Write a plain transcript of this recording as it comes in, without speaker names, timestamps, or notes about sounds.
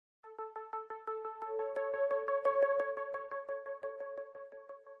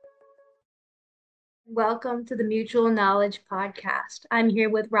Welcome to the Mutual Knowledge podcast. I'm here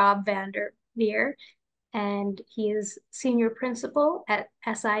with Rob Veer, and he is senior principal at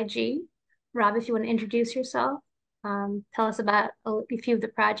SIG. Rob, if you want to introduce yourself, tell us about a few of the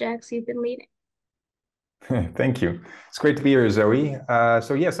projects you've been leading. Thank you. It's great to be here, Zoe.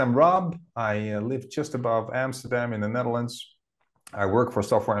 So yes, I'm Rob. I live just above Amsterdam in the Netherlands. I work for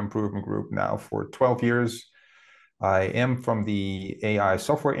Software Improvement Group now for 12 years. I am from the AI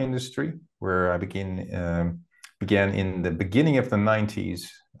software industry, where I began in the beginning of the 90s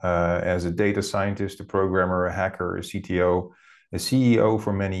as a data scientist, a programmer, a hacker, a CTO, a CEO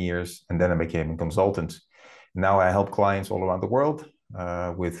for many years, and then I became a consultant. Now I help clients all around the world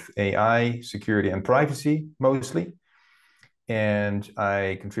with AI, security, and privacy mostly. And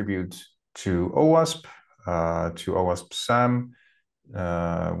I contribute to OWASP, to OWASP SAM.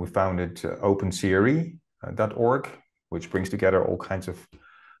 We founded OpenCRE.org, which brings together all kinds of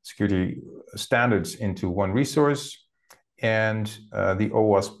security standards into one resource, and the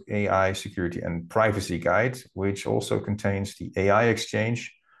OWASP AI Security and Privacy Guide, which also contains the AI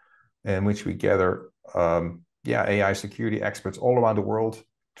Exchange, in which we gather AI security experts all around the world,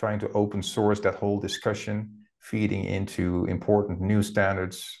 trying to open source that whole discussion, feeding into important new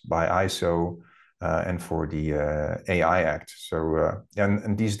standards by ISO and for the AI Act. So,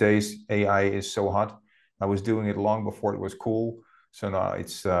 and these days, AI is so hot. I was doing it long before it was cool. So now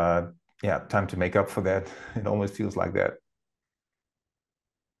it's, time to make up for that. It almost feels like that.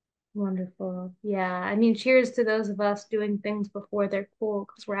 Wonderful. Yeah, I mean, cheers to those of us doing things before they're cool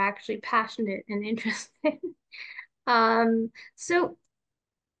because we're actually passionate and interested. So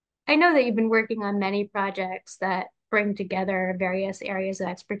I know that you've been working on many projects that bring together various areas of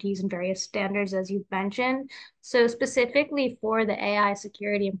expertise and various standards, as you've mentioned. So specifically for the AI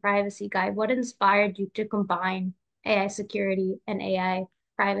security and privacy guide, what inspired you to combine AI security and AI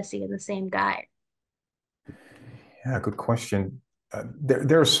privacy in the same guide? Yeah, good question.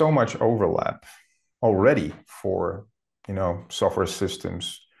 There's so much overlap already for software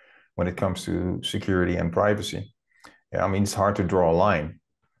systems when it comes to security and privacy. Yeah, I mean it's hard to draw a line,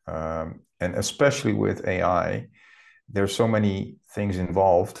 and especially with AI, there's so many things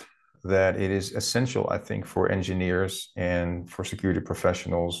involved that it is essential, I think, for engineers and for security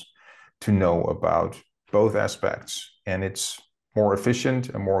professionals to know about both aspects. And it's more efficient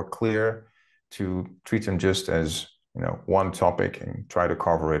and more clear to treat them just as one topic and try to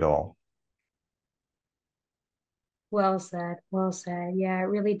cover it all. Well said. Well said. Yeah, it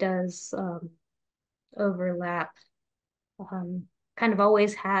really does overlap. Kind of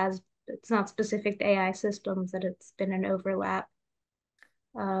always has. It's not specific to AI systems that it's been an overlap.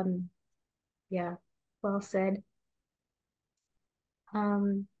 Um, yeah, well said.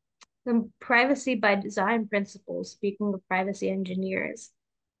 Um, the privacy by design principles, speaking of privacy engineers.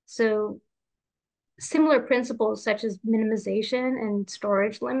 So similar principles such as minimization and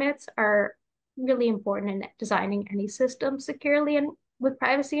storage limits are really important in designing any system securely and with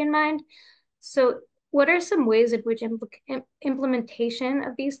privacy in mind. So what are some ways in which implementation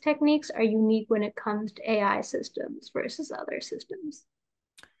of these techniques are unique when it comes to AI systems versus other systems?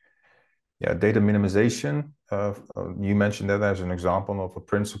 Yeah, data minimization, you mentioned that as an example of a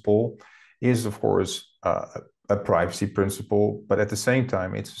principle, is of course a privacy principle, but at the same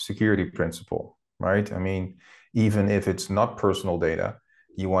time, it's a security principle, right? I mean, even if it's not personal data,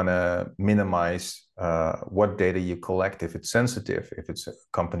 you want to minimize what data you collect if it's sensitive, if it's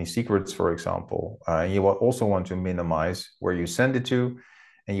company secrets, for example. You also want to minimize where you send it to,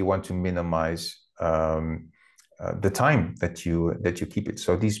 and you want to minimize the time that you keep it.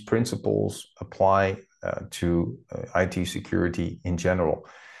 So these principles apply to IT security in general,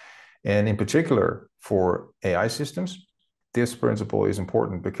 and in particular for AI systems. This principle is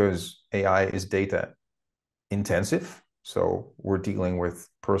important because AI is data intensive. So we're dealing with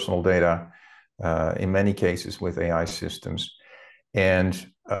personal data in many cases with AI systems, and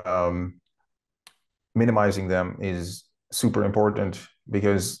minimizing them is super important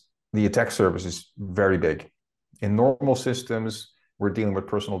because the attack surface is very big. In normal systems, we're dealing with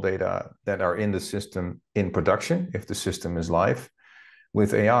personal data that are in the system in production, if the system is live.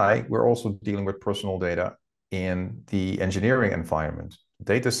 With AI, we're also dealing with personal data in the engineering environment.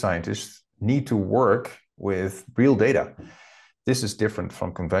 Data scientists need to work with real data. This is different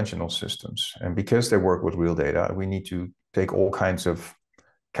from conventional systems. And because they work with real data, we need to take all kinds of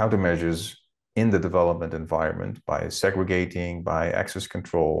countermeasures in the development environment by segregating, by access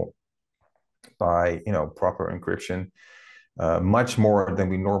control, by proper encryption, much more than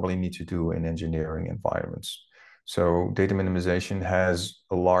we normally need to do in engineering environments. So data minimization has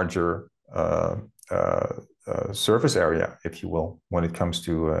a larger surface area, if you will, when it comes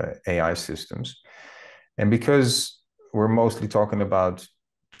to AI systems. And because we're mostly talking about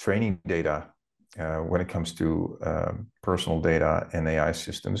training data when it comes to personal data and AI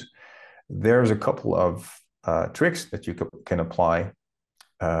systems, there's a couple of tricks that you can apply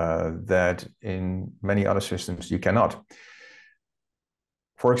that in many other systems you cannot.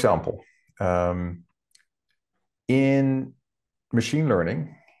 For example, in machine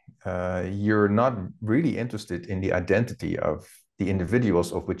learning, you're not really interested in the identity of the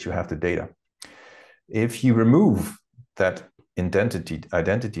individuals of which you have the data. If you remove that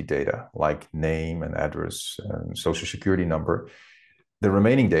identity data, like name and address and social security number, the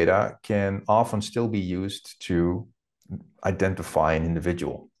remaining data can often still be used to identify an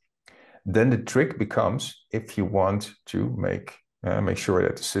individual. Then the trick becomes, if you want to make sure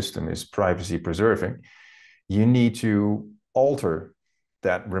that the system is privacy preserving, you need to alter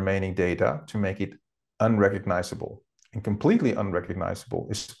that remaining data to make it unrecognizable. And completely unrecognizable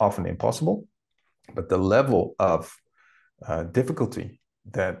is often impossible, but the level of difficulty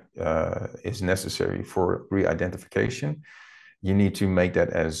that is necessary for re-identification, you need to make that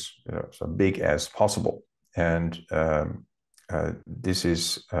as so big as possible. And this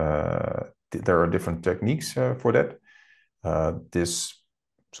is there are different techniques for that. This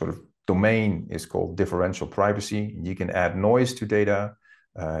sort of domain is called differential privacy. You can add noise to data.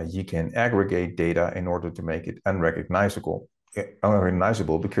 You can aggregate data in order to make it unrecognizable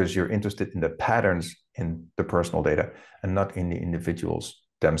because you're interested in the patterns in the personal data and not in the individuals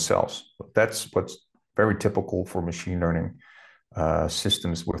themselves. That's what's very typical for machine learning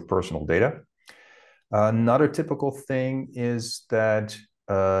systems with personal data. Another typical thing is that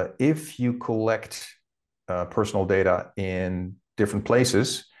if you collect personal data in different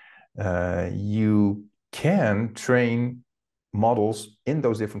places, you can train models in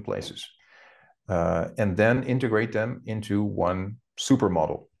those different places and then integrate them into one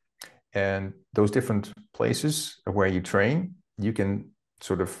supermodel. And those different places where you train, you can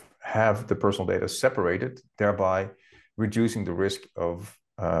sort of have the personal data separated, thereby reducing the risk of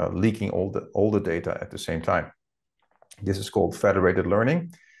leaking all the data at the same time. This is called federated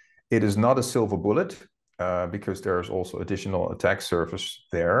learning. It is not a silver bullet because there's also additional attack surface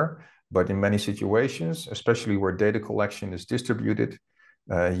there. But in many situations, especially where data collection is distributed,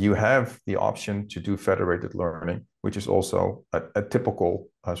 you have the option to do federated learning, which is also a typical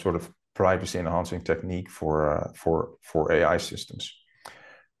sort of privacy enhancing technique for AI systems.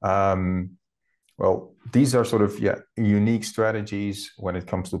 Well, these are sort of unique strategies when it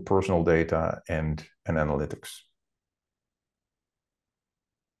comes to personal data and analytics.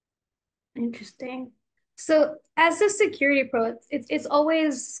 Interesting. So, as a security pro, it's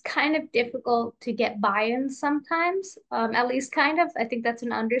always kind of difficult to get buy-in sometimes. At least kind of. I think that's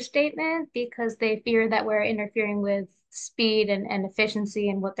an understatement because they fear that we're interfering with speed and efficiency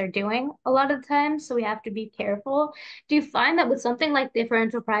and what they're doing a lot of the time. So we have to be careful. Do you find that with something like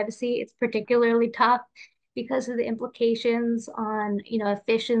differential privacy, it's particularly tough because of the implications on,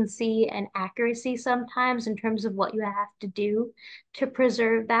 efficiency and accuracy sometimes in terms of what you have to do to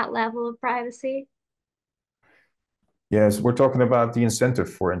preserve that level of privacy? Yes, we're talking about the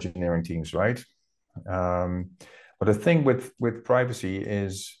incentive for engineering teams, right? But the thing with privacy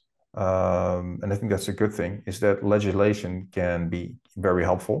is, and I think that's a good thing, is that legislation can be very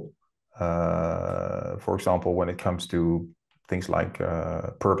helpful. For example, when it comes to things like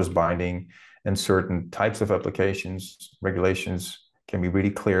purpose binding and certain types of applications, regulations can be really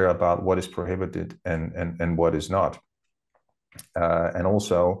clear about what is prohibited and what is not. And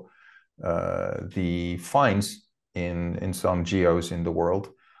also the fines in some geos in the world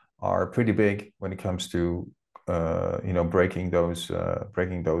are pretty big when it comes to breaking those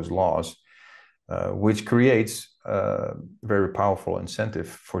laws, which creates a very powerful incentive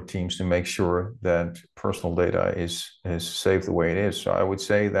for teams to make sure that personal data is safe the way it is. So I would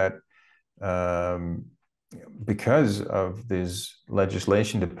say that because of this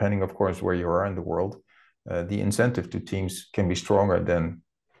legislation, depending, of course, where you are in the world, the incentive to teams can be stronger than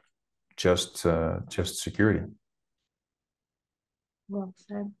just security. Well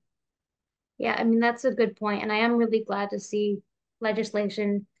said. Yeah, I mean, that's a good point. And I am really glad to see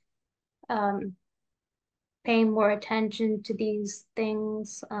legislation um, paying more attention to these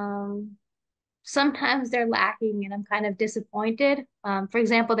things. Sometimes they're lacking, and I'm kind of disappointed. For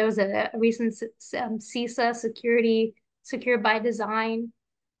example, there was a recent CISA secure by design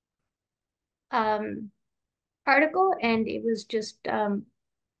um, article, and it was just kind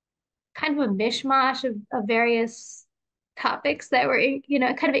of a mishmash of various topics that were,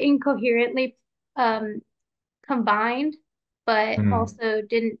 kind of incoherently um, combined, but Mm. also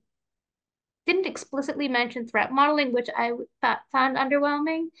didn't explicitly mention threat modeling, which I found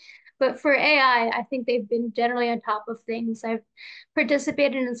underwhelming. But for AI, I think they've been generally on top of things. I've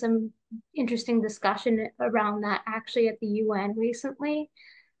participated in some interesting discussion around that actually at the UN recently.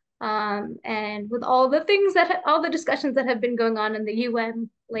 And with all the things that all the discussions that have been going on in the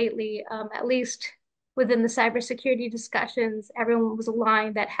UN lately, at least within the cybersecurity discussions, everyone was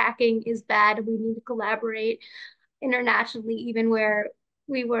aligned that hacking is bad and we need to collaborate internationally,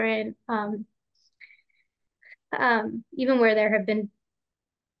 we were in, even where there have been,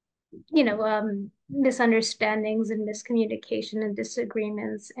 misunderstandings and miscommunication and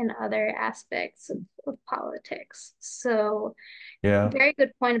disagreements in other aspects of politics. So Yeah, very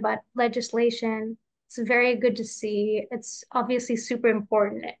good point about legislation. It's very good to see. It's obviously super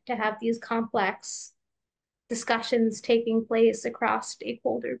important to have these complex discussions taking place across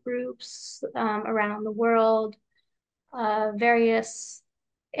stakeholder groups around the world, various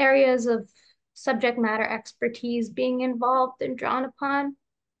areas of subject matter expertise being involved and drawn upon.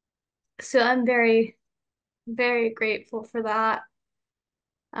 So I'm very, very grateful for that.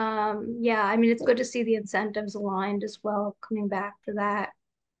 Yeah, I mean, it's good to see the incentives aligned as well, coming back to that.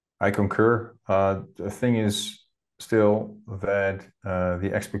 I concur. The thing is still that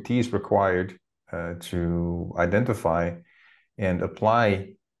the expertise required to identify and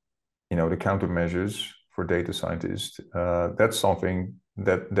apply, the countermeasures for data scientists, that's something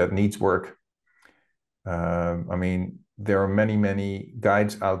that needs work. I mean, there are many, many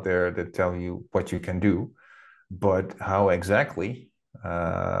guides out there that tell you what you can do, but how exactly?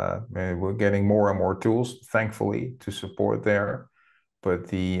 We're getting more and more tools, thankfully, to support there. But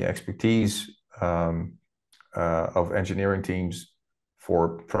the expertise of engineering teams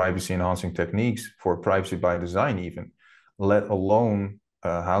for privacy enhancing techniques, for privacy by design, even, let alone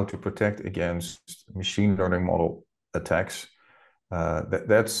how to protect against machine learning model attacks,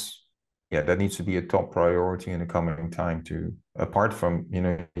 that needs to be a top priority in the coming time. To apart from,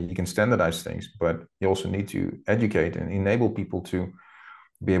 you can standardize things, but you also need to educate and enable people to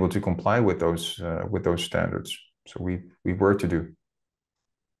be able to comply with those standards. So we work to do.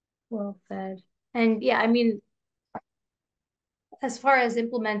 Well said. And yeah, I mean, as far as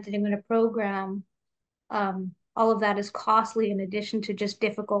implementing in a program, all of that is costly in addition to just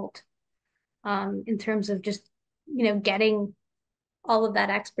difficult, in terms of just, getting all of that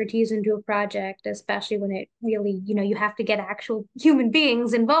expertise into a project, especially when it really, you have to get actual human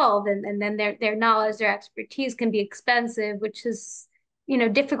beings involved, and then their knowledge, their expertise can be expensive, which is,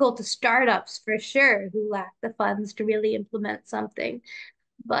 difficult to startups for sure who lack the funds to really implement something.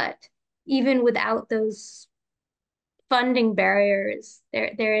 But even without those funding barriers,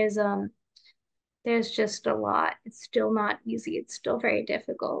 there's just a lot. It's still not easy. It's still very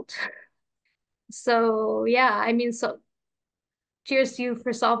difficult. So yeah, I mean, so cheers to you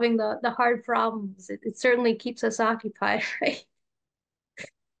for solving the hard problems. It certainly keeps us occupied, right?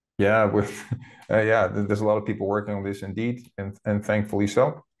 Yeah, with yeah, there's a lot of people working on this indeed, and thankfully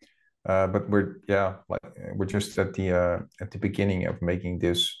so. But we're just at the beginning of making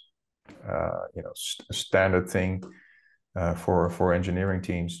this standard thing for engineering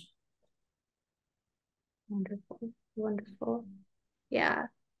teams. Wonderful, wonderful. Yeah.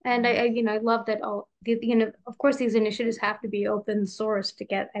 And I love that of course, these initiatives have to be open source to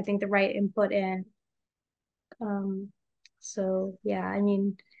get, I think, the right input in. Um, so yeah, I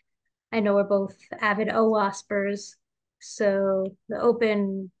mean, I know we're both avid OWASPers. So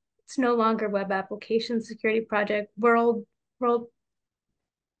it's no longer Web Application Security Project, world, what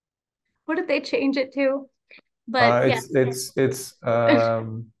did they change it to? But yeah, It's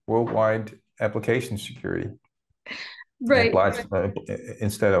worldwide application security. It right. applies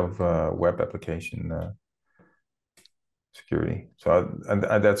instead of web application security. So and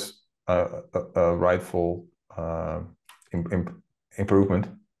that's a rightful improvement,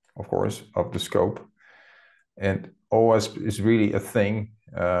 of course, of the scope. And OWASP is really a thing.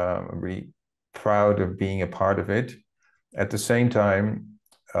 I'm really proud of being a part of it. At the same time,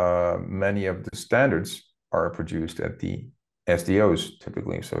 many of the standards are produced at the SDOs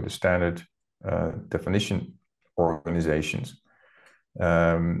typically, so the standard definition organizations.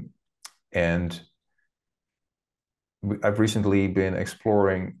 And I've recently been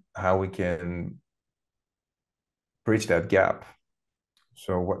exploring how we can bridge that gap.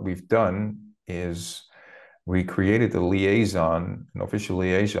 So what we've done is we created an official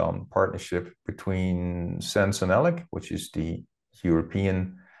liaison partnership between SENS and ELEC, which is the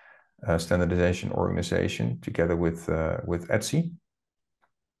European standardization organization, together with ETSI.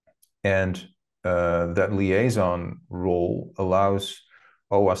 And that liaison role allows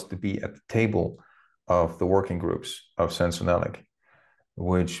OWASP to be at the table of the working groups of SENS and ELEC,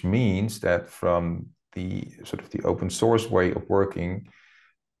 which means that from the sort of the open source way of working,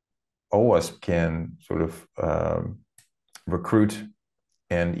 OWASP can sort of recruit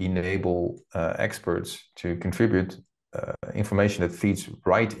and enable experts to contribute information that feeds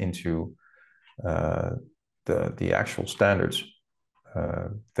right into the actual standards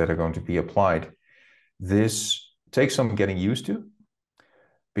that are going to be applied. This takes some getting used to,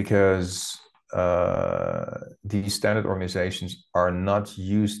 because these standard organizations are not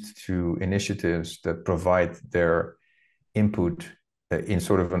used to initiatives that provide their input in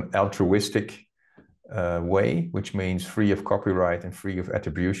sort of an altruistic way, which means free of copyright and free of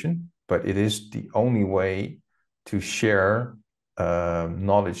attribution. But it is the only way to share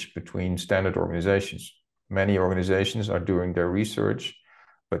knowledge between standard organizations. Many organizations are doing their research,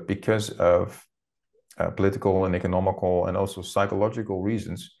 but because of political and economical and also psychological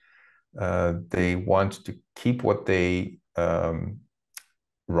reasons, they want to keep what they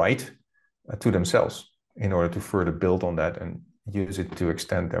write to themselves in order to further build on that and use it to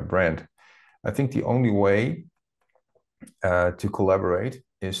extend their brand. I think the only way to collaborate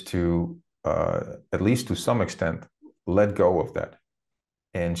is to, at least to some extent, let go of that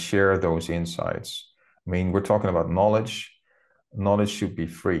and share those insights. I mean, we're talking about knowledge. Knowledge should be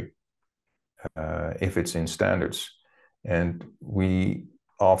free if it's in standards. And we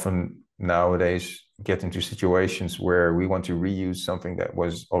often nowadays get into situations where we want to reuse something that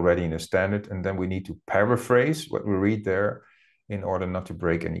was already in a standard, and then we need to paraphrase what we read there in order not to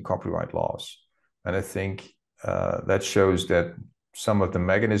break any copyright laws. And I think that shows that some of the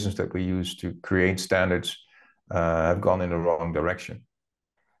mechanisms that we use to create standards have gone in the wrong direction.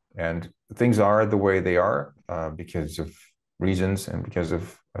 And things are the way they are because of reasons and because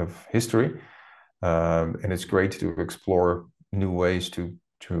of history. And it's great to explore new ways to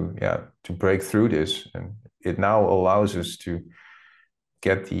break through this. And it now allows us to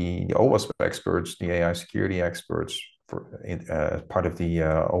get the OWASP experts, the AI security experts, as part of the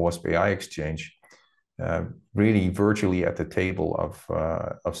OWASP AI exchange, really virtually at the table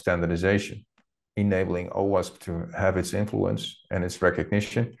of standardization, enabling OWASP to have its influence and its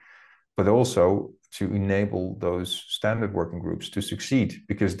recognition, but also to enable those standard working groups to succeed,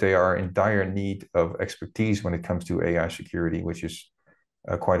 because they are in dire need of expertise when it comes to AI security, which is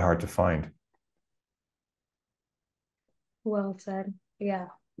quite hard to find. Well said. Yeah,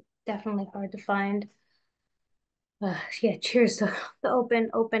 definitely hard to find. Yeah, cheers to the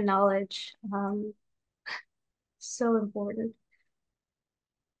open knowledge. So important.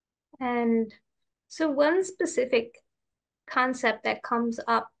 And so one specific concept that comes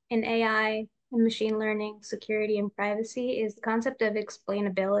up in AI and machine learning, security and privacy is the concept of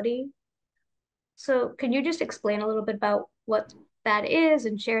explainability. So can you just explain a little bit about what that is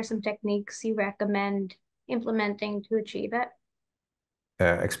and share some techniques you recommend implementing to achieve it?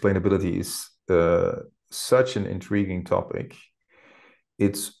 Explainability is such an intriguing topic.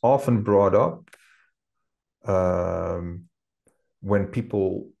 It's often brought up when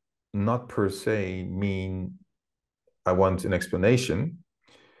people not per se mean, I want an explanation.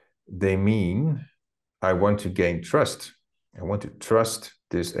 They mean, I want to gain trust. I want to trust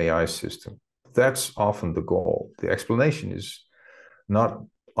this AI system. That's often the goal. The explanation is not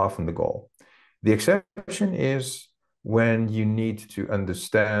often the goal. The exception is when you need to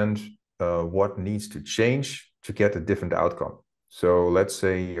understand what needs to change to get a different outcome. So let's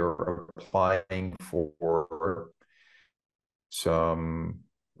say you're applying for some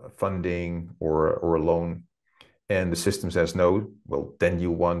funding or a loan, and the system says no. Well, then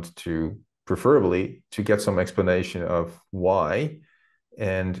you want to preferably to get some explanation of why,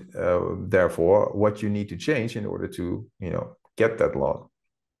 and therefore what you need to change in order to get that loan.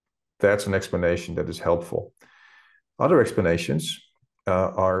 That's an explanation that is helpful. Other explanations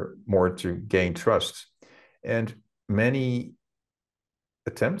are more to gain trust, and many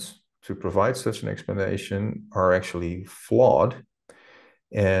attempts to provide such an explanation are actually flawed.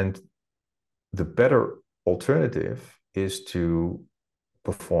 And the better alternative is to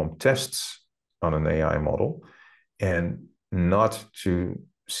perform tests on an AI model and not to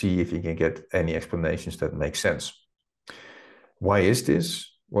see if you can get any explanations that make sense. Why is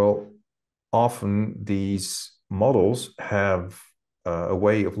this? Well, often these models have a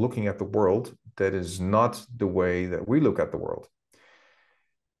way of looking at the world that is not the way that we look at the world.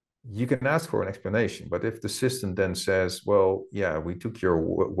 You can ask for an explanation, but if the system then says, well, yeah, we took your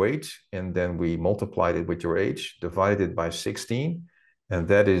weight and then we multiplied it with your age, divided it by 16, and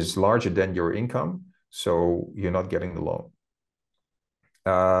that is larger than your income, so you're not getting the loan.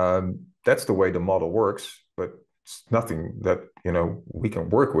 That's the way the model works, but it's nothing that we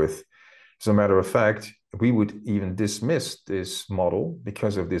can work with. As a matter of fact, we would even dismiss this model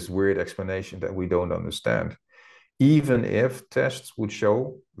because of this weird explanation that we don't understand. even if tests would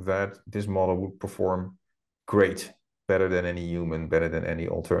show that this model would perform great, better than any human, better than any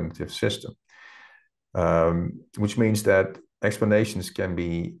alternative system. Which means that explanations can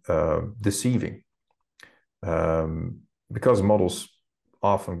be deceiving, because models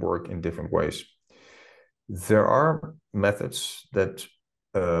often work in different ways. There are methods that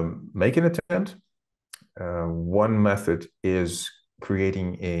make an attempt. One method is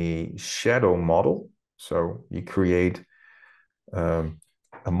creating a shadow model. So you create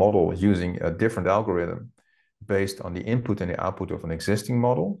a model using a different algorithm based on the input and the output of an existing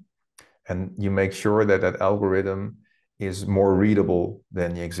model. And you make sure that that algorithm is more readable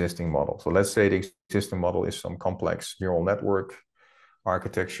than the existing model. So let's say the existing model is some complex neural network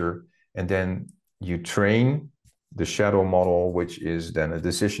architecture, and then you train the shadow model, which is then a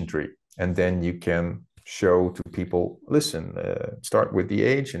decision tree. And then you can show to people, listen, start with the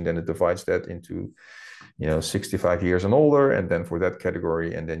age, and then it divides that into 65 years and older, and then for that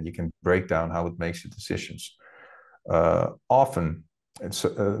category, and then you can break down how it makes the decisions. Often,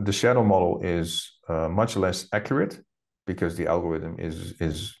 the shadow model is much less accurate because the algorithm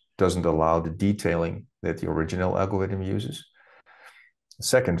doesn't allow the detailing that the original algorithm uses.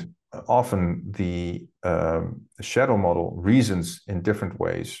 Second, often the shadow model reasons in different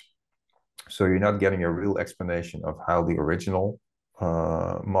ways. So you're not getting a real explanation of how the original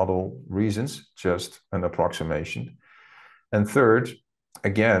model reasons, just an approximation. And third,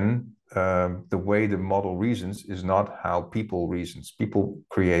 again, the way the model reasons is not how people reasons. People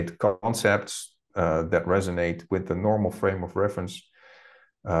create concepts that resonate with the normal frame of reference.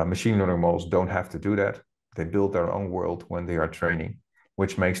 Machine learning models don't have to do that. They build their own world when they are training,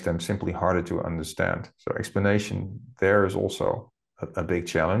 which makes them simply harder to understand. So explanation there is also a big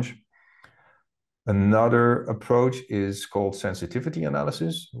challenge. Another approach is called sensitivity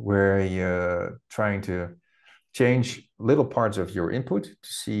analysis, where you're trying to change little parts of your input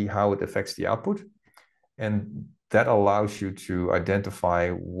to see how it affects the output. And that allows you to identify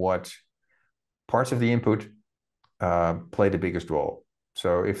what parts of the input play the biggest role.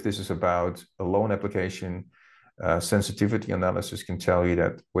 So if this is about a loan application, sensitivity analysis can tell you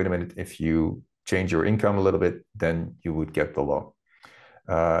that, wait a minute, if you change your income a little bit, then you would get the loan.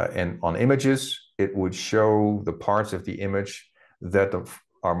 And on images, it would show the parts of the image that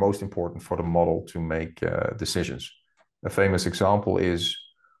are most important for the model to make decisions. A famous example is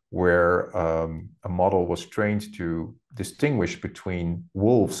where a model was trained to distinguish between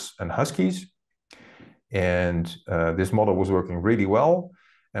wolves and huskies. And this model was working really well.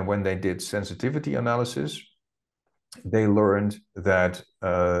 And when they did sensitivity analysis, they learned that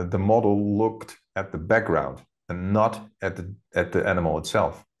the model looked at the background and not at the animal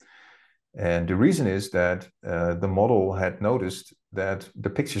itself. And the reason is that the model had noticed that the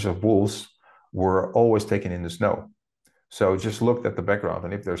pictures of wolves were always taken in the snow. So it just looked at the background,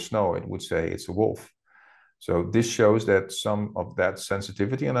 and if there's snow, it would say it's a wolf. So this shows that some of that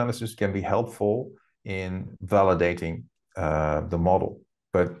sensitivity analysis can be helpful in validating the model.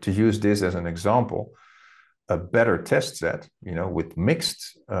 But to use this as an example, a better test set, with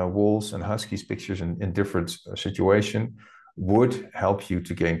mixed wolves and huskies pictures in different situations, would help you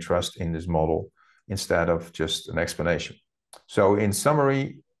to gain trust in this model instead of just an explanation. So in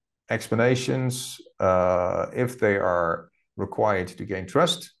summary, explanations, if they are required to gain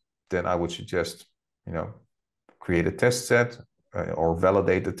trust, then I would suggest, create a test set or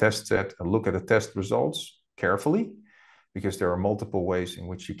validate the test set and look at the test results carefully, because there are multiple ways in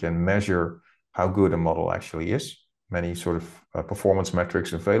which you can measure how good a model actually is. Many sort of performance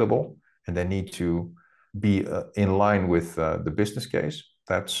metrics available, and they need to be in line with the business case.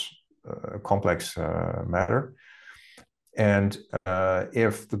 That's a complex matter. And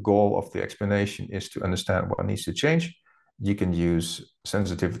if the goal of the explanation is to understand what needs to change, you can use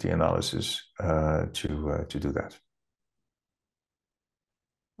sensitivity analysis to do that.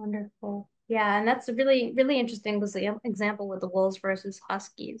 Wonderful. Yeah, and that's a really, really interesting was the example with the wolves versus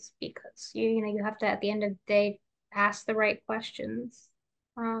huskies, because you have to, at the end of the day, ask the right questions.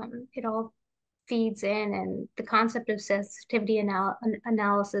 It all feeds in, and the concept of sensitivity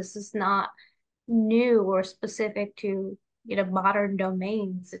analysis is not new or specific to modern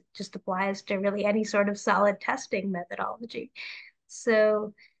domains. It just applies to really any sort of solid testing methodology.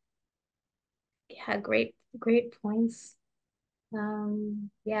 So yeah, great points.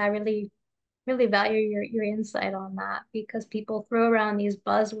 Yeah, I really value your insight on that, because people throw around these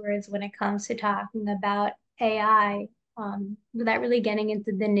buzzwords when it comes to talking about AI, without really getting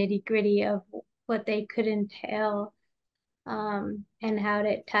into the nitty-gritty of what they could entail, and how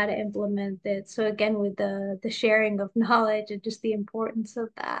to implement it. So again, with the sharing of knowledge and just the importance of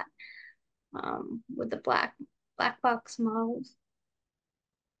that, with the black box models.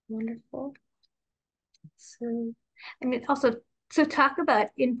 Wonderful. So, I mean, also, so talk about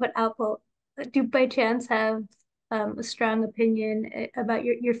input output. Do you by chance have a strong opinion about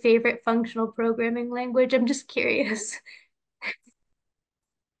your favorite functional programming language? I'm just curious.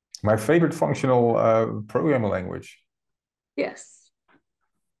 My favorite functional programming language. Yes.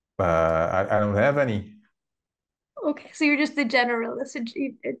 I don't have any. Okay, so you're just a generalist.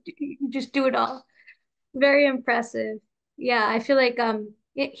 You just do it all. Very impressive. Yeah, I feel like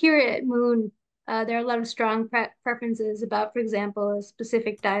here at Moon, there are a lot of strong preferences about, for example, a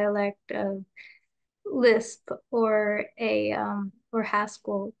specific dialect of Lisp or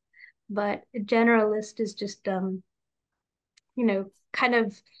Haskell, but a generalist is just kind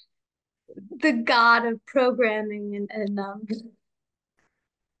of the god of programming and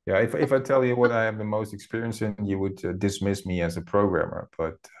Yeah, if I tell you what I have the most experience in, you would dismiss me as a programmer.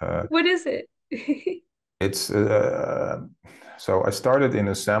 But what is it? it's so I started in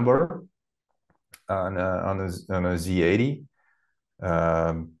assembler on a Z80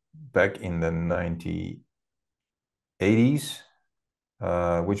 back in the 1980s,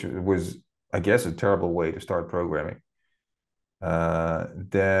 which was, I guess, a terrible way to start programming.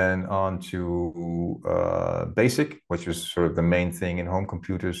 Then on to BASIC, which was sort of the main thing in home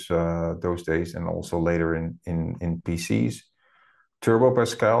computers those days, and also later in PCs. Turbo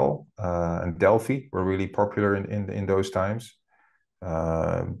Pascal and Delphi were really popular in those times.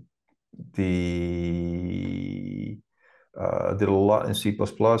 Uh, the Did a lot in C++. Did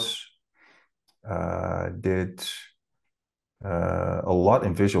a lot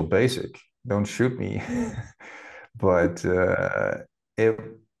in Visual Basic. Don't shoot me. But it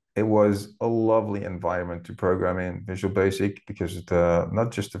it was a lovely environment to program in Visual Basic because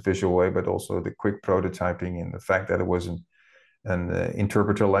not just the visual way, but also the quick prototyping and the fact that it was an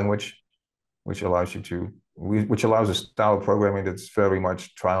interpreter language, which allows a style of programming that's very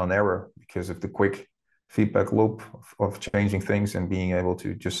much trial and error because of the quick feedback loop of changing things and being able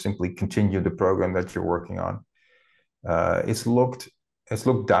to just simply continue the program that you're working on. It's looked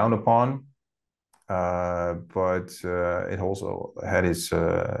down upon, but it also had its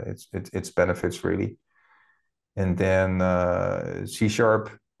benefits really. And then C Sharp,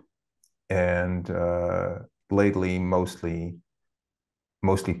 and lately mostly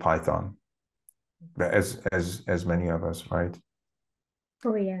Python, as many of us, right?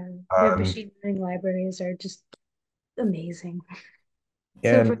 Oh yeah, the Um, machine learning libraries are just amazing.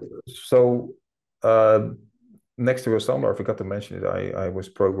 So for and so uh, next to Assembler, I forgot to mention it. I was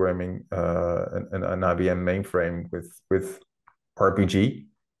programming an IBM mainframe with RPG,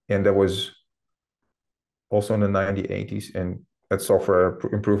 and that was also in the 1980s. And at Software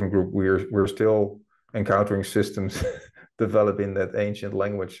Improvement Group, we're still encountering systems developed in that ancient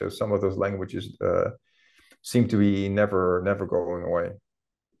language. So some of those languages seem to be never going away.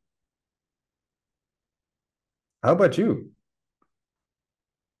 How about you?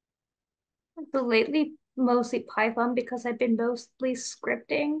 So lately, mostly Python because I've been mostly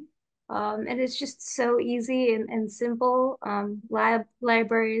scripting. And it's just so easy and simple.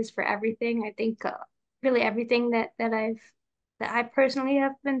 Libraries for everything. I think really everything that I personally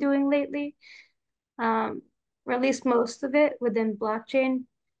have been doing lately, um, or at least most of it within blockchain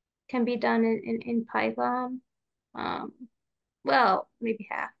can be done in Python. Um, well, maybe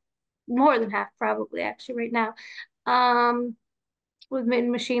half, more than half probably actually right now. Um, with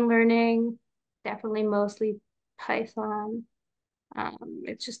machine learning, definitely mostly Python.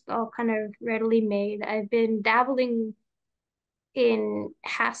 It's just all kind of readily made. I've been dabbling in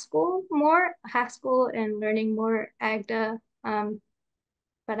Haskell and learning more Agda,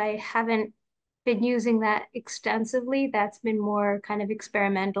 but I haven't been using that extensively. That's been more kind of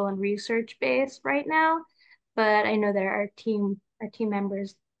experimental and research based right now. But I know that our team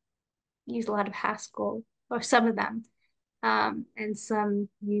members use a lot of Haskell, or some of them, and some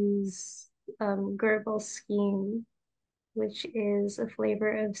use Goebel scheme, which is a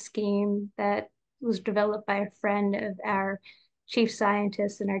flavor of scheme that was developed by a friend of our chief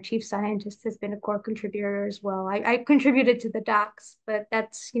scientist, and our chief scientist has been a core contributor as well. I contributed to the docs, but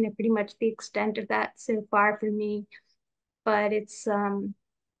that's pretty much the extent of that so far for me. But it's a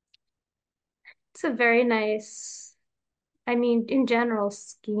very nice, I mean, in general,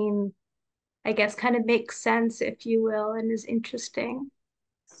 scheme, I guess, kind of makes sense, if you will, and is interesting.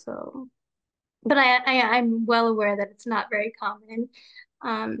 So, but I'm well aware that it's not very common,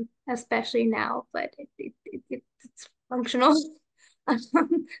 especially now. But it's functional.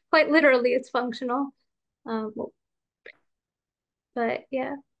 Quite literally, it's functional. Well, but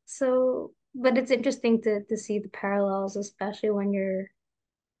yeah. So, but it's interesting to see the parallels, especially when you're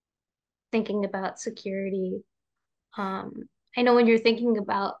thinking about security. I know when you're thinking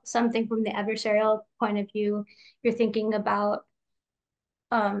about something from the adversarial point of view, you're thinking about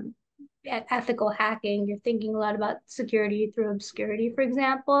um, ethical hacking, you're thinking a lot about security through obscurity, for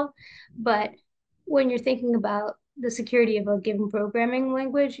example. But when you're thinking about the security of a given programming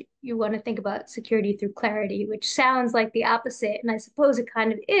language, you want to think about security through clarity, which sounds like the opposite. And I suppose it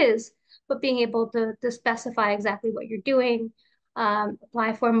kind of is, but being able to specify exactly what you're doing,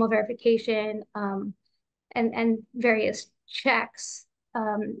 apply formal verification, and various checks,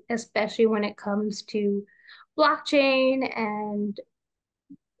 especially when it comes to blockchain and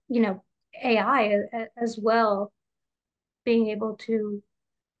AI as well, being able to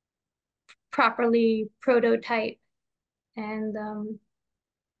properly prototype and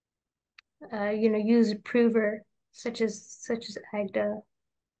use a prover such as Agda.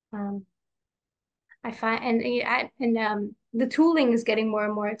 Um, I find and the tooling is getting more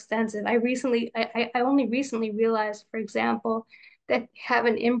and more extensive. I only recently realized, for example, that have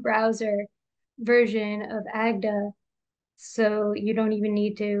an in-browser version of Agda, so you don't even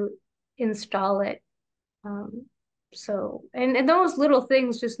need to install it. Um, and those little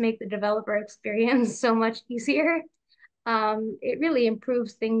things just make the developer experience so much easier. It really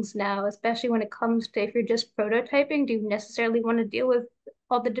improves things now, especially when it comes to if you're just prototyping, do you necessarily want to deal with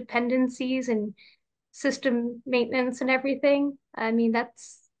all the dependencies and system maintenance and everything? I mean,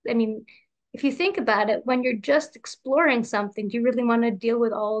 if you think about it, when you're just exploring something, do you really want to deal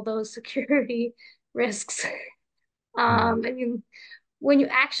with all those security risks? Mm. I mean, when you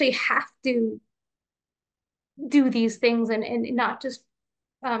actually have to do these things and not just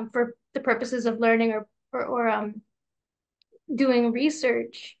for the purposes of learning or doing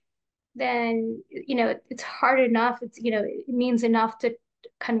research, then it's hard enough. It means enough to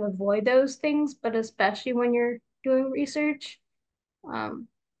kind of avoid those things, but especially when you're doing research, um,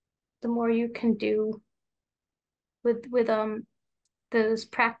 the more you can do with those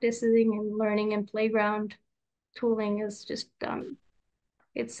practicing and learning and playground tooling is just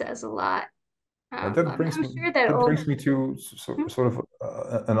it says a lot. I'm sure that That all. brings me to Hmm? sort of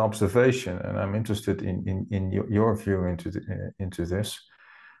an observation, and I'm interested in your view into this.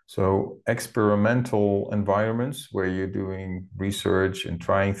 So experimental environments where you're doing research and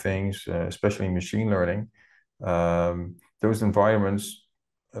trying things, especially machine learning, those environments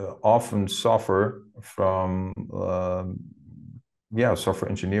often suffer from software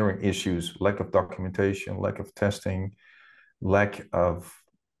engineering issues, lack of documentation, lack of testing, lack of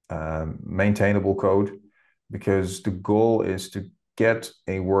maintainable code, because the goal is to get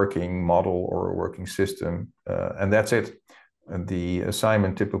a working model or a working system, and that's it. And the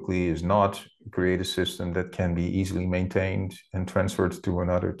assignment typically is not create a system that can be easily maintained and transferred to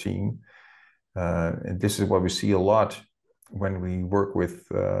another team. And this is what we see a lot when we work with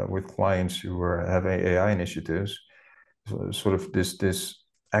clients who have AI initiatives. So, sort of this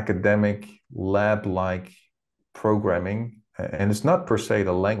academic lab-like programming, and it's not per se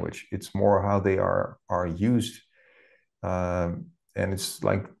the language; it's more how they are used, and it's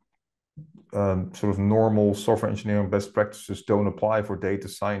like sort of normal software engineering best practices don't apply for data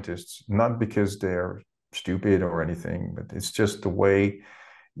scientists, not because they're stupid or anything, but it's just the way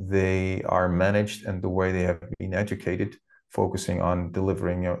they are managed and the way they have been educated, focusing on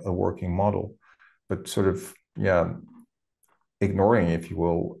delivering a working model. But sort of, yeah, ignoring, if you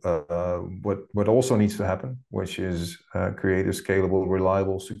will, what also needs to happen, which is create a scalable,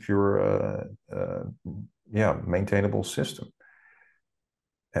 reliable, secure, maintainable system.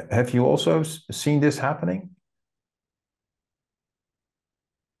 Have you also seen this happening?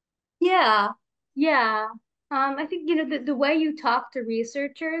 Yeah, yeah. I think the way you talk to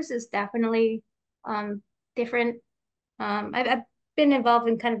researchers is definitely different. I've been involved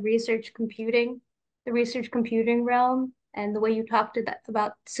in kind of the research computing realm, and the way you talk to that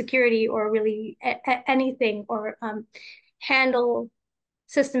about security or really anything or handle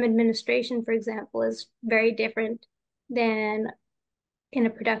system administration, for example, is very different than in a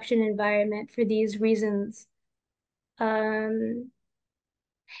production environment for these reasons. Um,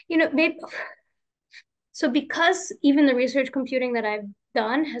 maybe so because even the research computing that I've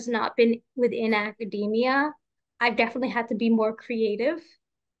done has not been within academia, I've definitely had to be more creative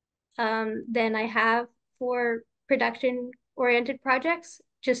than I have for production oriented projects,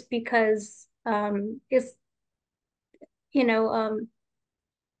 just because it's you know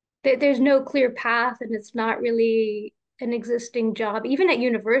there's no clear path and it's not really an existing job. Even at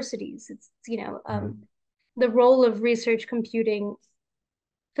universities, it's Mm. the role of research computing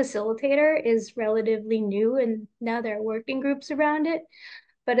facilitator is relatively new, and now there are working groups around it.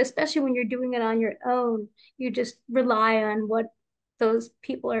 But especially when you're doing it on your own, you just rely on what those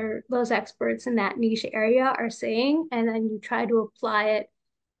people are those experts in that niche area are saying, and then you try to apply it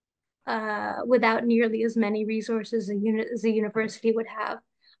without nearly as many resources as a university would have.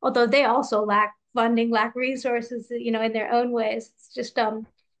 Although they also lack funding, lack resources, in their own ways. It's just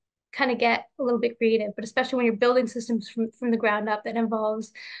kind of get a little bit creative, but especially when you're building systems from the ground up that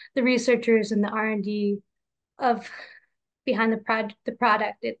involves the researchers and the R&D of behind the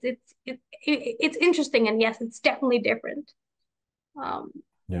product. It's interesting, and yes, it's definitely different. Um,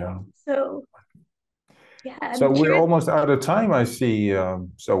 Yeah. so yeah, So I'm we're curious. almost out of time, I see. Yeah,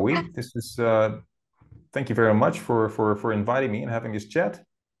 Zoe, this is thank you very much for inviting me and having this chat.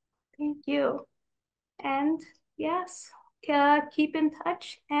 thank you. And yes, keep in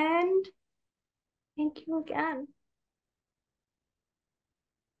touch and thank you again.